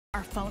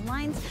our phone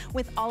lines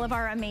with all of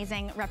our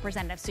amazing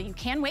representatives. So you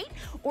can wait,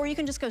 or you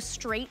can just go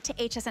straight to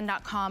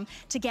hsn.com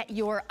to get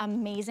your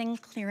amazing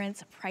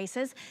clearance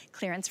prices.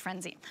 Clearance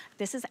frenzy.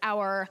 This is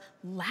our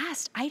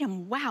last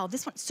item. Wow,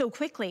 this went so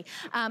quickly.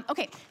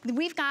 Okay,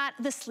 we've got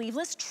the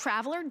sleeveless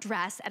traveler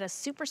dress at a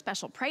super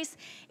special price.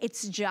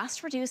 It's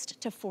just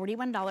reduced to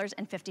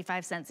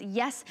 $41.55.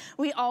 Yes,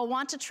 we all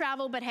want to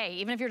travel, but hey,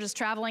 even if you're just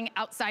traveling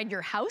outside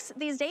your house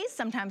these days,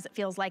 sometimes it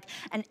feels like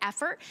an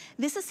effort.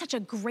 This is such a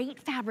great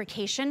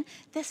fabrication.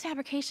 This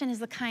fabrication is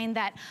the kind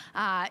that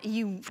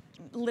you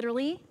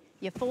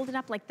fold it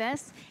up like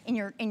this in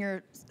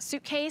your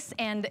suitcase,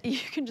 and you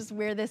can just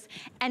wear this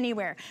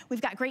anywhere.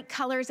 We've got great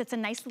colors. It's a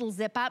nice little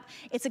zip up.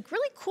 It's a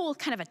really cool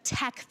kind of a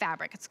tech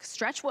fabric. It's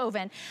stretch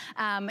woven.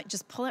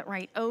 Just pull it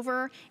right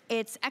over.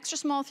 It's extra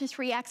small through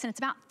 3X, and it's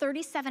about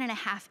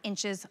 37.5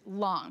 inches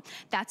long.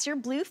 That's your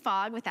blue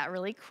fog with that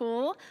really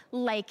cool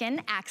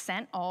lichen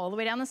accent all the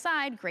way down the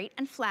side. Great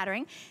and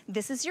flattering.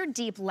 This is your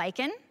deep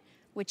lichen,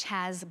 which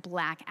has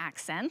black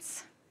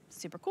accents.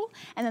 Super cool.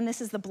 And then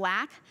this is the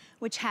black,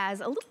 which has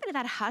a little bit of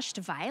that hushed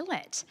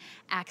violet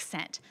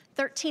accent.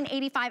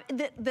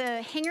 $13.85.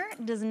 The hanger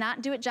does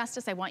not do it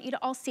justice. I want you to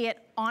all see it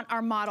on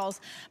our models,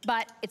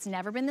 but it's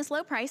never been this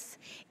low price.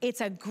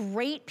 It's a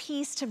great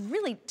piece to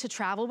really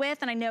travel with.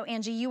 And I know,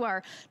 Angie, you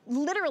are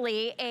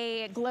literally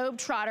a globe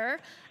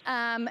trotter.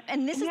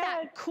 And this is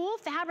that cool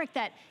fabric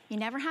that you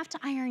never have to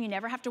iron. You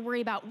never have to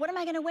worry about, what am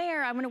I gonna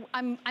wear?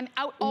 I'm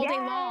out all day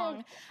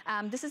long.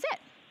 This is it.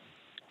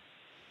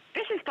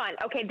 This is fun.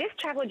 Okay, this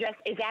traveler dress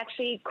is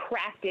actually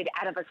crafted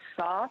out of a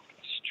soft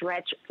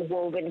stretch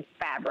woven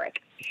fabric.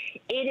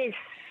 It is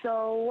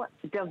so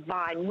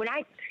divine. When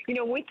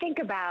we think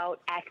about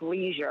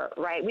athleisure,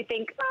 right? We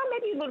think, oh,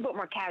 maybe a little bit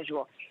more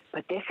casual,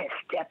 but this has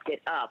stepped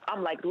it up.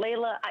 I'm like,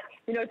 Laila,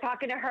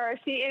 talking to her,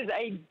 she is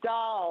a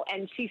doll,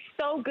 and she's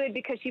so good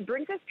because she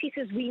brings us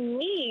pieces we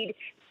need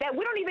that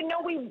we don't even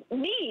know we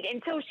need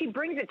until she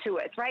brings it to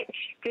us, right?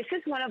 This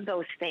is one of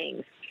those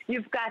things.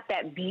 You've got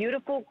that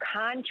beautiful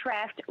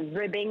contrast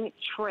ribbing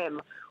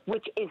trim,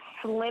 which is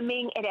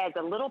slimming. It has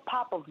a little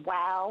pop of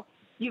wow.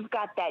 You've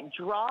got that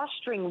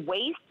drawstring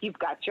waist. You've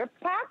got your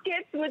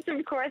pockets, which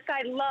of course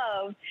I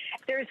love.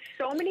 There's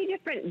so many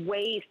different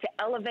ways to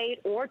elevate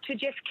or to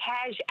just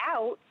cash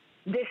out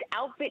this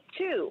outfit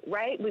too,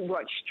 right? We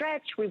want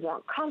stretch, we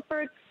want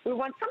comfort, we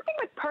want something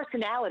with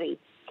personality.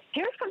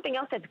 Here's something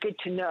else that's good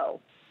to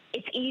know.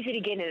 It's easy to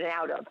get in and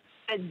out of.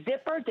 A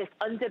zipper just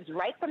unzips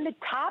right from the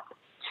top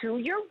to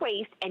your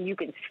waist, and you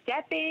can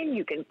step in,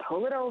 you can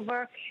pull it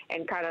over,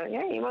 and kind of,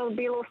 yeah, you want to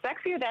be a little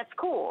sexier, that's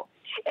cool.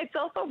 It's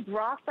also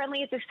bra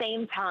friendly at the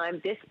same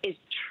time. This is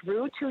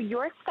true to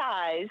your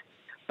size,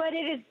 but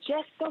it is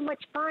just so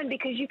much fun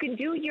because you can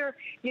do your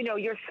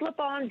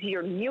slip-ons,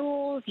 your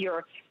mules,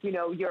 your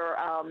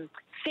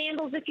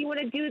sandals if you want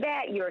to do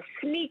that, your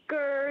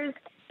sneakers,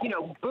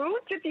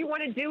 boots if you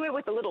want to do it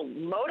with a little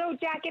moto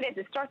jacket as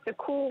it starts to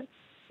cool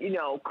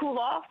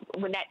off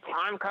when that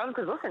time comes.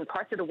 Because listen,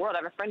 parts of the world, I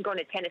have a friend going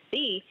to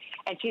Tennessee,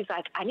 and she's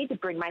like, I need to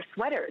bring my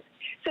sweaters.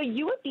 So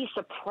you would be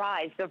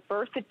surprised the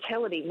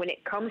versatility when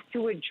it comes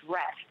to a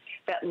dress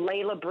that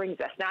Laila brings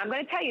us. Now, I'm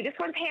going to tell you, this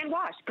one's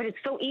hand-washed, but it's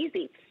so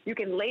easy. You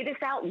can lay this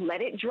out,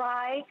 let it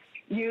dry,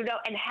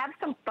 and have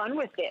some fun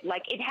with it.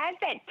 Like, it has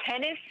that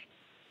tennis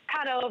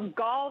kind of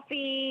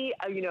golfy,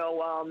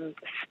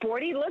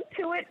 sporty look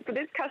to it for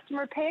this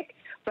customer pick,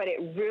 but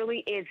it really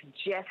is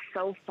just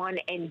so fun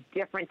and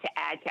different to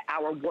add to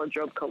our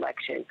wardrobe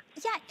collection.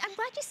 Yeah, I'm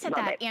glad you said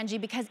that, Angie,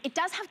 because it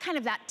does have kind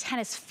of that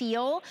tennis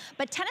feel,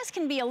 but tennis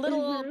can be a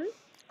little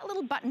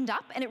buttoned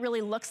up, and it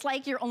really looks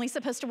like you're only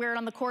supposed to wear it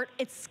on the court.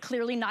 It's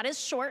clearly not as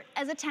short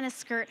as a tennis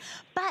skirt,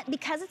 but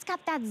because it's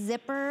got that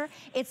zipper,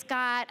 it's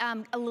got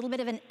a little bit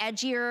of an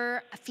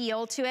edgier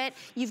feel to it.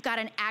 You've got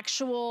an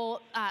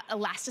actual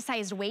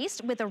elasticized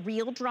waist with a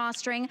real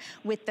drawstring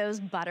with those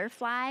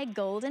butterfly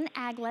golden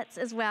aglets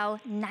as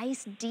well.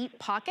 Nice deep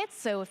pockets,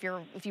 so if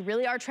you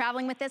really are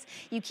traveling with this,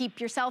 you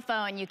keep your cell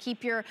phone, you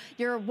keep your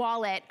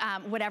wallet,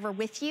 whatever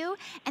with you,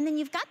 and then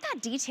you've got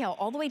that detail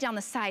all the way down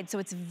the side, so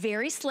it's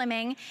very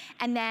slimming.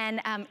 And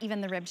then even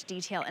the ribbed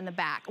detail in the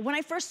back. When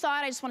I first saw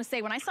it, I just want to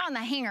say, when I saw it in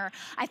the hanger,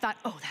 I thought,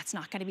 oh, that's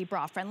not going to be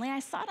bra friendly. I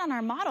saw it on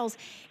our models.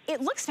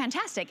 It looks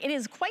fantastic. It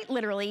is quite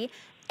literally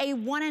a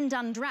one and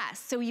done dress.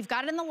 So you've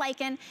got it in the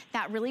lichen,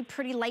 that really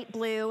pretty light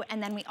blue,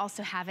 and then we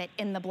also have it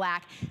in the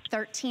black,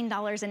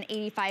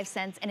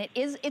 $13.85. And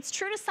it's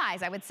true to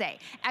size, I would say.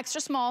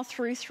 Extra small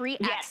through 3X.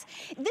 Yes.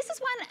 This is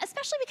one,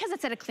 especially because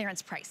it's at a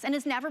clearance price and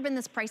has never been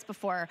this price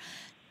before.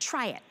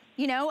 Try it.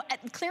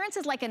 Clearance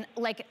is like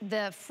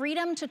the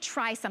freedom to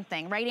try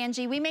something, right,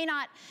 Angie? We may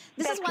not,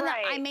 this is one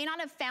that I may not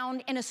have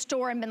found in a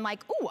store and been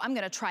like, ooh, I'm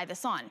gonna try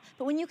this on.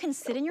 But when you can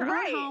sit in your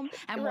own home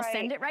and we'll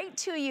send it right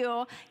to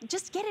you,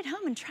 just get it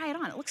home and try it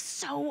on. It looks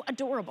so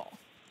adorable.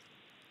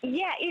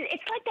 Yeah,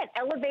 it's like that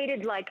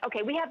elevated, like,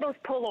 okay, we have those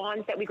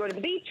pull-ons that we go to the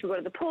beach, we go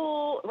to the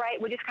pool,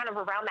 right? We're just kind of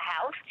around the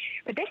house.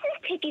 But this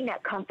is taking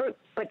that comfort,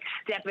 but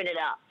stepping it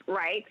up,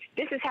 right?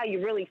 This is how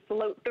you really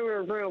float through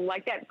a room,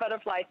 like that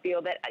butterfly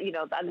feel that, you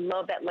know, I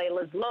love that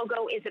Laila's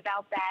logo is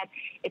about that.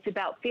 It's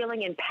about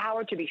feeling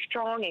empowered to be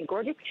strong and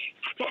gorgeous.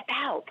 Step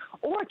out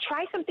or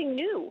try something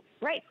new,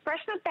 right?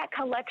 Freshen up that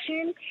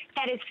collection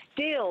that is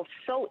still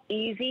so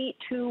easy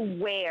to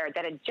wear,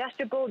 that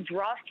adjustable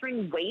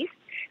drawstring waist,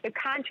 the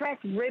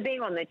contrast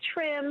ribbing on the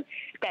trim,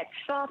 that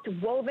soft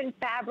woven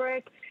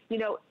fabric, you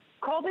know,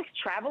 call this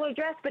traveler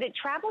dress, but it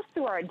travels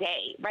through our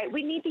day, right?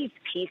 We need these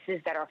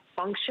pieces that are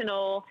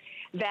functional,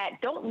 that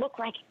don't look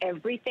like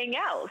everything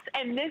else.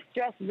 And this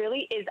dress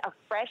really is a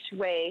fresh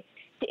way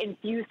to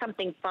infuse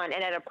something fun.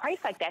 And at a price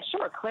like that,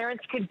 sure,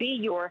 clearance could be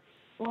your,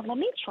 well, let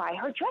me try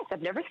her dress.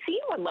 I've never seen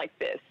one like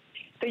this.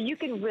 So you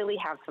can really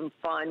have some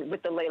fun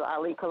with the Laila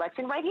Ali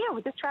collection right here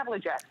with this traveler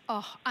dress.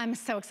 Oh, I'm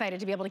so excited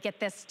to be able to get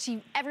this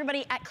to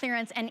everybody at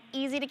clearance and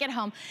easy to get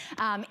home.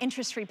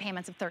 Interest-free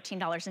payments of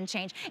 $13 and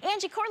change.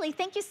 Angie Corley,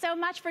 thank you so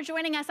much for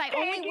joining us. I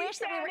only wish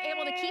that we were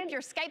able to keep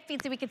your Skype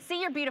feed so we could see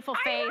your beautiful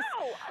face.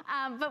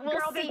 I know. But we'll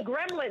see. Girl,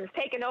 there's gremlins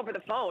taking over the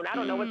phone. I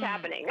don't know what's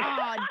happening.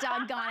 Oh,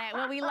 doggone it.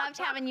 Well, we loved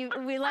having you.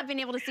 We love being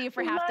able to see you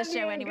for half the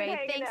show anyway.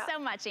 Thanks so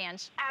much,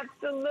 Ange.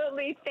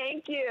 Absolutely.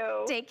 Thank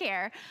you. Take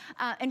care.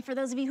 And for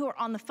those of you who are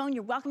on the phone,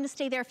 you're welcome to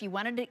stay there if you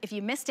wanted to, if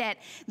you missed it.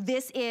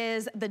 This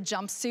is the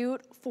jumpsuit,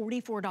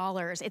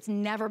 $44. It's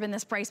never been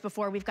this price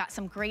before. We've got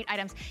some great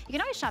items. You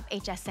can always shop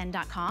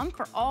hsn.com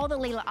for all the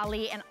Laila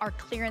Ali and our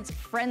clearance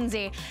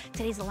frenzy.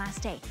 Today's the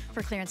last day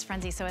for clearance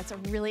frenzy, so it's a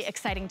really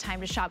exciting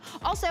time to shop.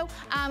 Also,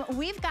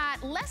 we've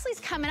got Leslie's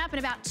coming up in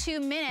about 2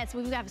 minutes.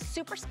 We've got a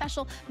super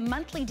special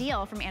monthly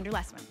deal from Andrew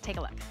Lessman. Take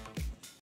a look.